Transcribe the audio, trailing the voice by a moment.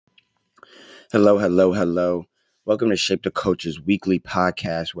Hello, hello, hello. Welcome to Shape the Culture's weekly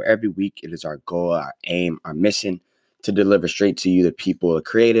podcast, where every week it is our goal, our aim, our mission to deliver straight to you, the people, a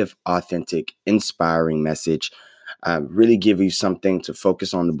creative, authentic, inspiring message. Really give you something to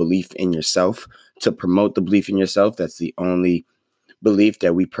focus on the belief in yourself, to promote the belief in yourself. That's the only belief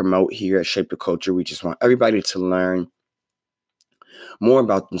that we promote here at Shape the Culture. We just want everybody to learn more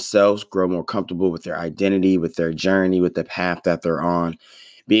about themselves, grow more comfortable with their identity, with their journey, with the path that they're on,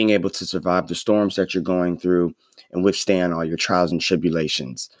 being able to survive the storms that you're going through and withstand all your trials and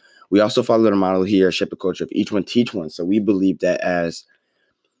tribulations. We also follow the model here at Shape the Culture of each one teach one. So we believe that as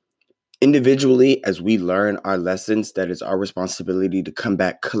individually, as we learn our lessons, that it's our responsibility to come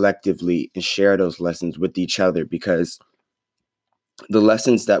back collectively and share those lessons with each other, because the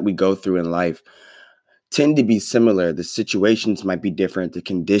lessons that we go through in life tend to be similar. The situations might be different, the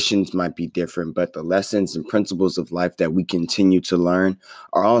conditions might be different, but the lessons and principles of life that we continue to learn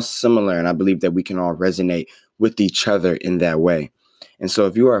are all similar. And I believe that we can all resonate with each other in that way. And so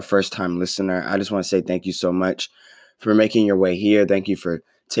if you are a first-time listener, I just want to say thank you so much for making your way here. Thank you for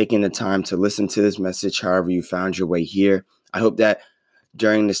taking the time to listen to this message, however you found your way here. I hope that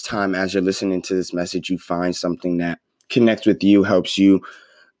during this time, as you're listening to this message, you find something that connects with you, helps you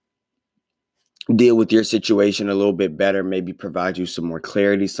deal with your situation a little bit better, maybe provide you some more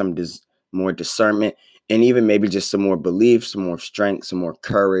clarity, more discernment, and even maybe just some more belief, some more strength, some more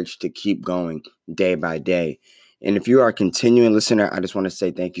courage to keep going day by day. And if you are a continuing listener, I just want to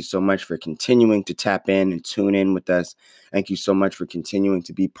say thank you so much for continuing to tap in and tune in with us. Thank you so much for continuing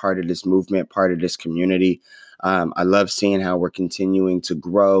to be part of this movement, part of this community. I love seeing how we're continuing to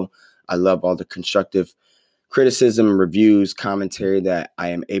grow. I love all the constructive criticism, reviews, commentary that I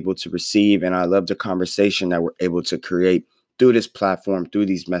am able to receive. And I love the conversation that we're able to create through this platform, through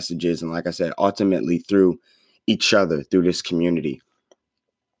these messages. And like I said, ultimately through each other, through this community.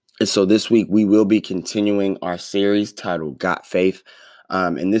 And so this week we will be continuing our series titled Got Faith.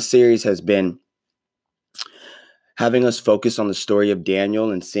 And this series has been having us focus on the story of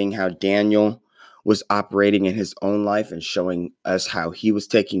Daniel and seeing how Daniel was operating in his own life and showing us how he was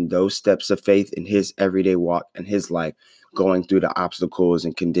taking those steps of faith in his everyday walk in his life, going through the obstacles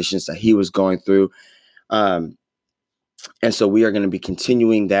and conditions that he was going through. And so we are going to be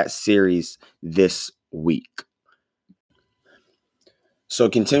continuing that series this week. So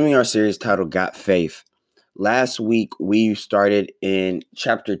continuing our series titled Got Faith. Last week, we started in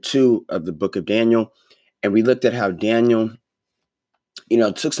chapter 2 of the book of Daniel, and we looked at how Daniel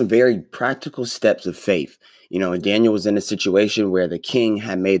took some very practical steps of faith. And Daniel was in a situation where the king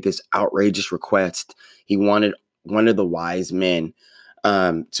had made this outrageous request. He wanted one of the wise men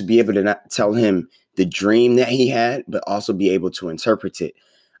to be able to not tell him the dream that he had, but also be able to interpret it.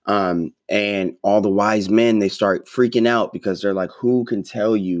 And all the wise men, they start freaking out because they're like, who can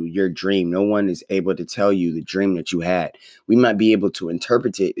tell you your dream? No one is able to tell you the dream that you had. We might be able to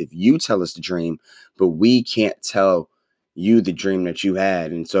interpret it if you tell us the dream, but we can't tell you the dream that you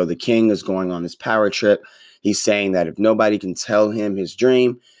had. And so the king is going on this power trip. He's saying that if nobody can tell him his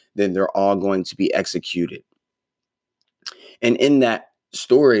dream, then they're all going to be executed. And in that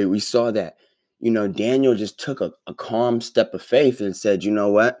story, we saw that, Daniel just took a calm step of faith and said, you know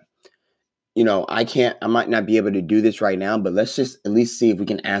what? I might not be able to do this right now, but let's just at least see if we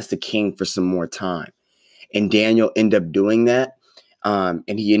can ask the king for some more time. And Daniel ended up doing that. And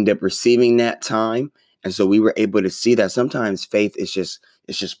he ended up receiving that time. And so we were able to see that sometimes faith is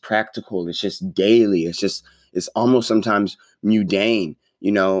just practical. It's just daily. It's almost sometimes mundane,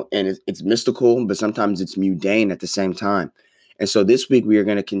 and it's mystical, but sometimes it's mundane at the same time. And so this week we are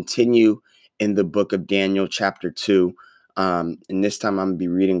going to continue in the book of Daniel, chapter 2. And this time I'm going to be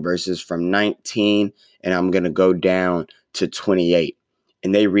reading verses from 19 and I'm going to go down to 28.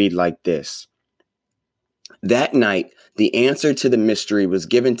 And they read like this. That night, the answer to the mystery was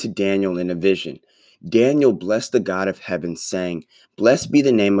given to Daniel in a vision. Daniel blessed the God of heaven, saying, Blessed be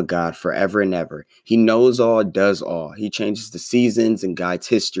the name of God forever and ever. He knows all, does all. He changes the seasons and guides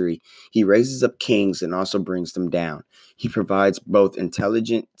history. He raises up kings and also brings them down. He provides both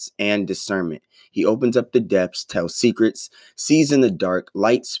intelligence and discernment. He opens up the depths, tells secrets, sees in the dark,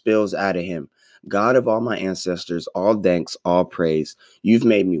 light spills out of him. God of all my ancestors, all thanks, all praise. You've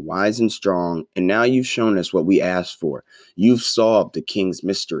made me wise and strong, and now you've shown us what we asked for. You've solved the king's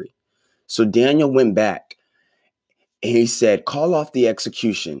mystery. So Daniel went back and he said, Call off the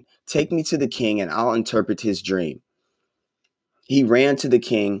execution. Take me to the king and I'll interpret his dream. He ran to the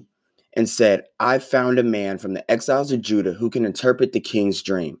king and said, I found a man from the exiles of Judah who can interpret the king's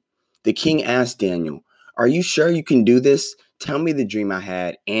dream. The king asked Daniel, Are you sure you can do this? Tell me the dream I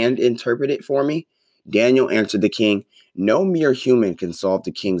had and interpret it for me. Daniel answered the king, no mere human can solve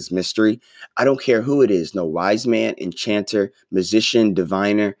the king's mystery. I don't care who it is, no wise man, enchanter, musician,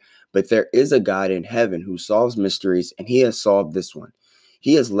 diviner, but there is a God in heaven who solves mysteries, and he has solved this one.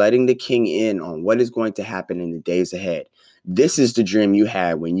 He is letting the king in on what is going to happen in the days ahead. This is the dream you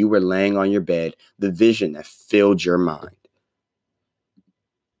had when you were laying on your bed, the vision that filled your mind.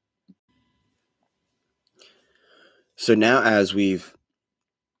 So now, as we've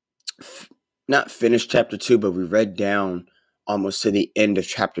not finished chapter 2, but we read down almost to the end of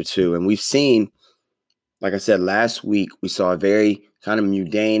chapter 2, and we've seen, like I said, last week, we saw a very kind of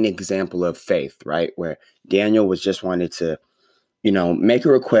mundane example of faith, right? Where Daniel was just wanted to, make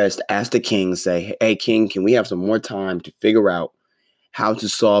a request, ask the king, say, hey, king, can we have some more time to figure out how to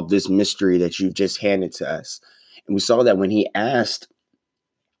solve this mystery that you've just handed to us? And we saw that when he asked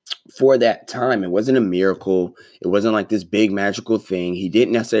for that time, it wasn't a miracle. It wasn't like this big magical thing. He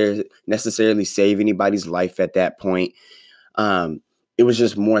didn't necessarily save anybody's life at that point. It was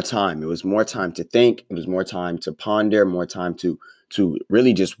just more time. It was more time to think. It was more time to ponder, more time to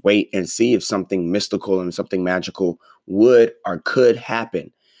really just wait and see if something mystical and something magical would or could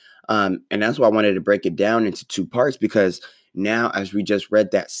happen. And that's why I wanted to break it down into two parts, because now, as we just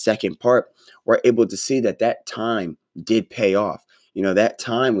read that second part, we're able to see that that time did pay off. That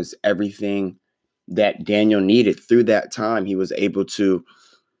time was everything that Daniel needed. Through that time, he was able to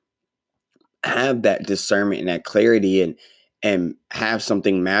have that discernment and that clarity and have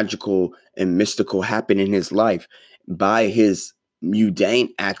something magical and mystical happen in his life. By his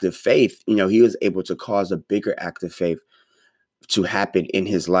mundane act of faith, he was able to cause a bigger act of faith to happen in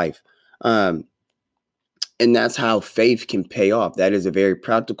his life. And that's how faith can pay off. That is a very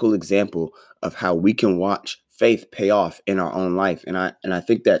practical example of how we can watch faith pay off in our own life. And I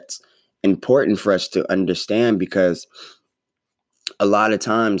think that's important for us to understand, because a lot of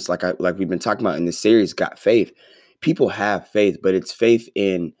times, like we've been talking about in this series, Got Faith, people have faith, but it's faith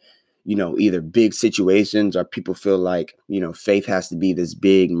in, either big situations, or people feel like, faith has to be this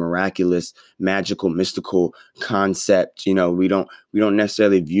big, miraculous, magical, mystical concept. We don't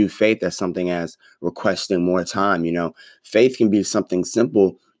necessarily view faith as something as requesting more time. Faith can be something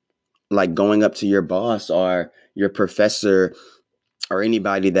simple, like going up to your boss or your professor or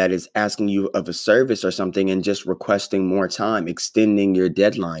anybody that is asking you of a service or something and just requesting more time, extending your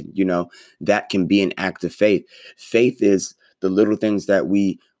deadline. That can be an act of faith. Faith is the little things that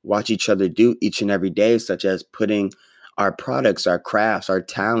we watch each other do each and every day, such as putting our products, our crafts, our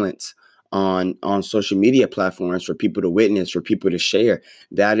talents on social media platforms for people to witness, for people to share.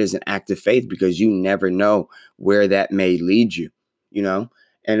 That is an act of faith, because you never know where that may lead you,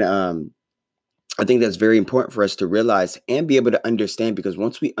 and I think that's very important for us to realize and be able to understand, because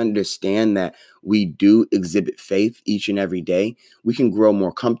once we understand that we do exhibit faith each and every day, we can grow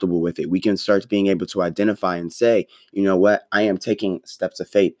more comfortable with it. We can start being able to identify and say, you know what, I am taking steps of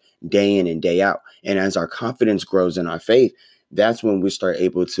faith day in and day out. And as our confidence grows in our faith, that's when we start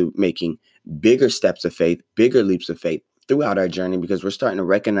able to making bigger steps of faith, bigger leaps of faith throughout our journey, because we're starting to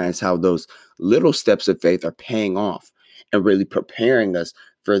recognize how those little steps of faith are paying off and really preparing us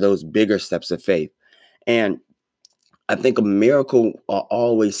for those bigger steps of faith. And I think a miracle will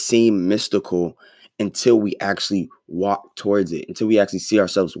always seem mystical until we actually walk towards it, until we actually see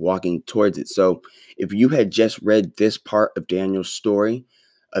ourselves walking towards it. So if you had just read this part of Daniel's story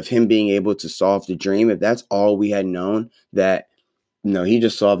of him being able to solve the dream, if that's all we had known, that, he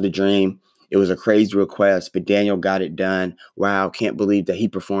just solved the dream, it was a crazy request, but Daniel got it done. Wow, can't believe that he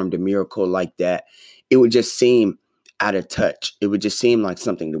performed a miracle like that. It would just seem out of touch. It would just seem like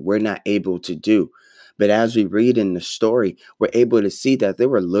something that we're not able to do. But as we read in the story, we're able to see that there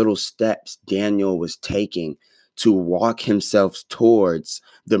were little steps Daniel was taking to walk himself towards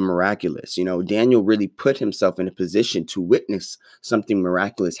the miraculous. Daniel really put himself in a position to witness something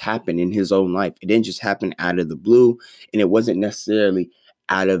miraculous happen in his own life. It didn't just happen out of the blue, and it wasn't necessarily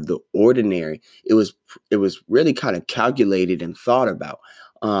out of the ordinary. It was really kind of calculated and thought about.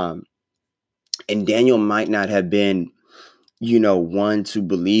 And Daniel might not have been, one to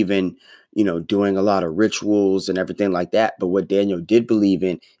believe in, doing a lot of rituals and everything like that. But what Daniel did believe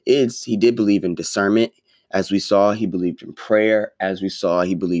in is he did believe in discernment. As we saw, he believed in prayer. As we saw,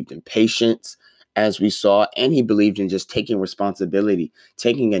 he believed in patience. As we saw, and he believed in just taking responsibility,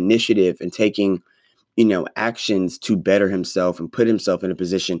 taking initiative, and taking, actions to better himself and put himself in a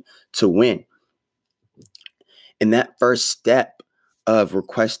position to win. And that first step of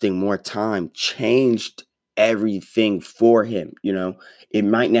requesting more time changed everything for him. It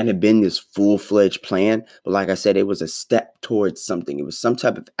might not have been this full-fledged plan, but like I said, it was a step towards something. It was some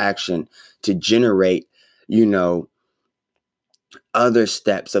type of action to generate, other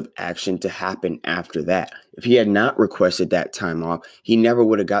steps of action to happen after that. If he had not requested that time off, he never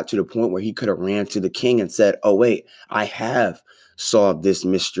would have got to the point where he could have ran to the king and said, oh, wait, I have solved this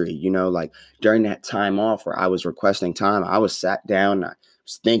mystery. Like during that time off where I was requesting time, I was sat down, I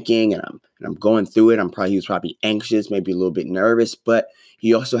was thinking, and I'm going through it. He was probably anxious, maybe a little bit nervous, but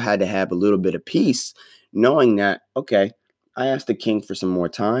he also had to have a little bit of peace, knowing that, okay, I asked the king for some more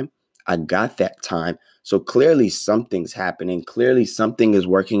time. I got that time. So clearly something's happening. Clearly something is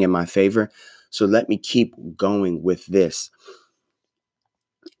working in my favor. So let me keep going with this.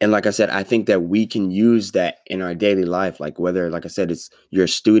 And like I said, I think that we can use that in our daily life. Like whether, like I said, it's you're a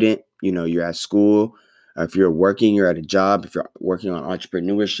student, you're at school, if you're working, you're at a job, if you're working on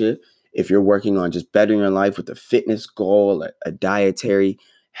entrepreneurship, if you're working on just bettering your life with a fitness goal, a dietary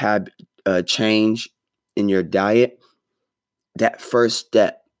habit change in your diet, that first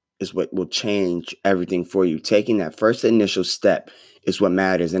step is what will change everything for you. Taking that first initial step is what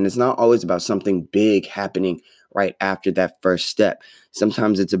matters. And it's not always about something big happening right after that first step.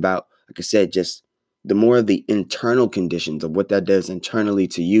 Sometimes it's about, like I said, just the more of the internal conditions of what that does internally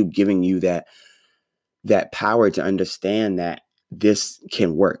to you, giving you that power to understand that this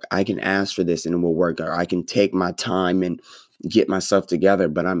can work. I can ask for this and it will work. Or I can take my time and get myself together,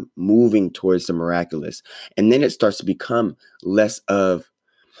 but I'm moving towards the miraculous. And then it starts to become less of,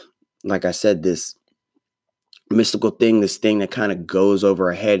 like I said, this mystical thing, this thing that kind of goes over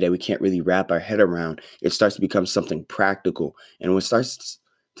our head that we can't really wrap our head around. It starts to become something practical. And when it starts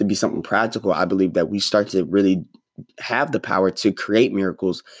to be something practical, I believe that we start to really have the power to create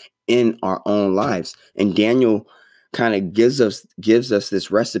miracles in our own lives. And Daniel kind of gives us this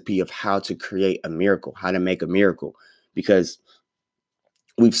recipe of how to create a miracle, how to make a miracle, because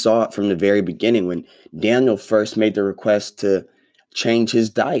we saw it from the very beginning when Daniel first made the request to change his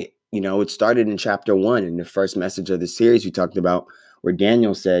diet. It started in chapter 1 in the first message of the series we talked about, where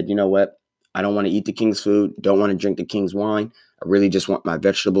Daniel said, you know what? I don't want to eat the king's food, don't want to drink the king's wine. I really just want my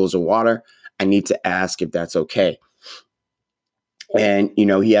vegetables and water. I need to ask if that's okay. And,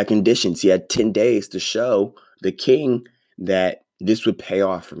 he had conditions. He had 10 days to show the king that this would pay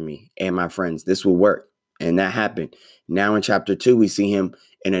off for me and my friends. This will work. And that happened. Now in chapter 2, we see him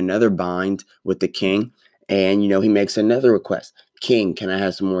in another bind with the king. And, he makes another request. King, can I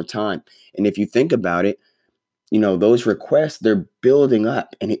have some more time? And if you think about it, those requests, they're building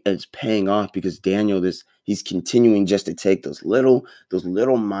up and it's paying off because Daniel, he's continuing just to take those little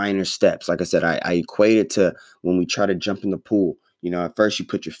minor steps. Like I said, I equate it to when we try to jump in the pool. At first you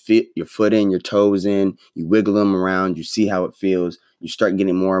put your foot in, your toes in, you wiggle them around, you see how it feels, you start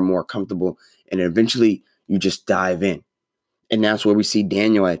getting more and more comfortable, and eventually you just dive in. And that's where we see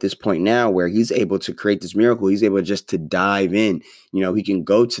Daniel at this point now, where he's able to create this miracle. He's able just to dive in. He can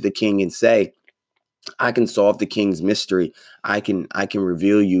go to the king and say, I can solve the king's mystery. I can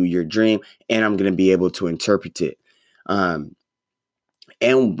reveal you your dream, and I'm going to be able to interpret it. And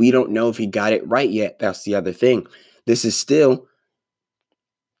we don't know if he got it right yet. That's the other thing. This is still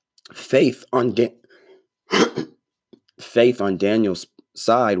faith on Daniel's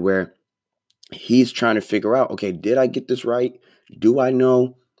side, where he's trying to figure out, okay, did I get this right? Do I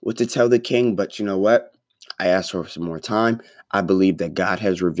know what to tell the king? But you know what? I asked for some more time. I believe that God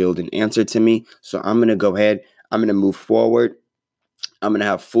has revealed an answer to me. So I'm going to go ahead. I'm going to move forward. I'm going to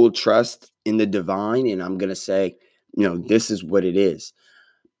have full trust in the divine. And I'm going to say, this is what it is.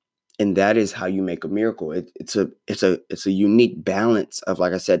 And that is how you make a miracle. It's a unique balance of,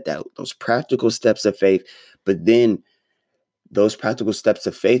 like I said, those practical steps of faith, but then those practical steps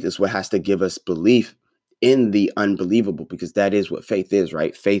of faith is what has to give us belief in the unbelievable, because that is what faith is,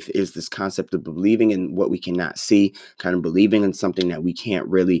 right? Faith is this concept of believing in what we cannot see, kind of believing in something that we can't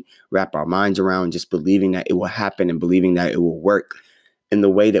really wrap our minds around, just believing that it will happen and believing that it will work. And the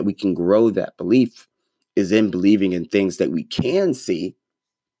way that we can grow that belief is in believing in things that we can see,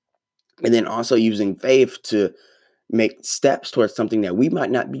 and then also using faith to make steps towards something that we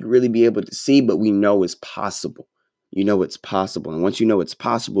might not really be able to see, but we know is possible. It's possible. And once you know it's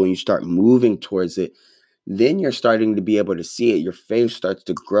possible and you start moving towards it, then you're starting to be able to see it. Your faith starts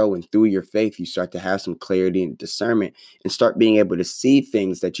to grow. And through your faith, you start to have some clarity and discernment and start being able to see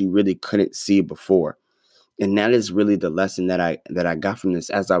things that you really couldn't see before. And that is really the lesson that I got from this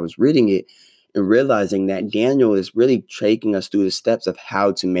as I was reading it, and realizing that Daniel is really taking us through the steps of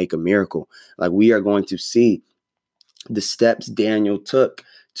how to make a miracle. Like, we are going to see the steps Daniel took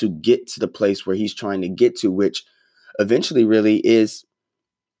to get to the place where he's trying to get to, which eventually really is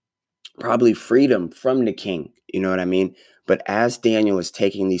probably freedom from the king. You know what I mean? But as Daniel is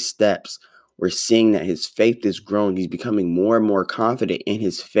taking these steps, we're seeing that his faith is growing. He's becoming more and more confident in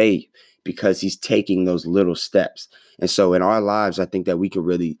his faith because he's taking those little steps. And so in our lives, I think that we can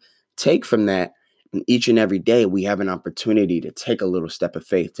really take from that. And each and every day, we have an opportunity to take a little step of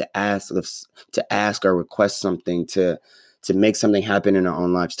faith, to ask or request something, to make something happen in our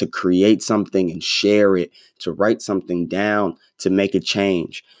own lives, to create something and share it, to write something down, to make a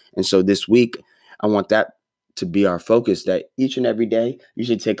change. And so this week, I want that to be our focus, that each and every day, you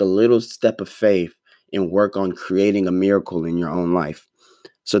should take a little step of faith and work on creating a miracle in your own life.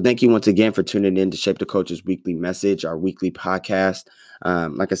 So thank you once again for tuning in to Shape the Culture's weekly message, our weekly podcast.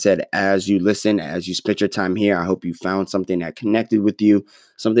 Like I said, as you listen, as you spent your time here, I hope you found something that connected with you,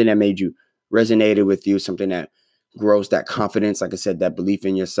 something that made you resonated with you, something that grows that confidence, like I said, that belief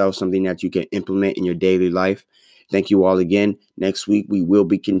in yourself, something that you can implement in your daily life. Thank you all again. Next week, we will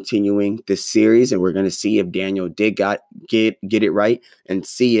be continuing this series, and we're going to see if Daniel did get it right, and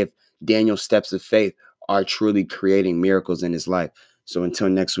see if Daniel's steps of faith are truly creating miracles in his life. So until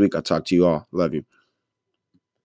next week, I'll talk to you all. Love you.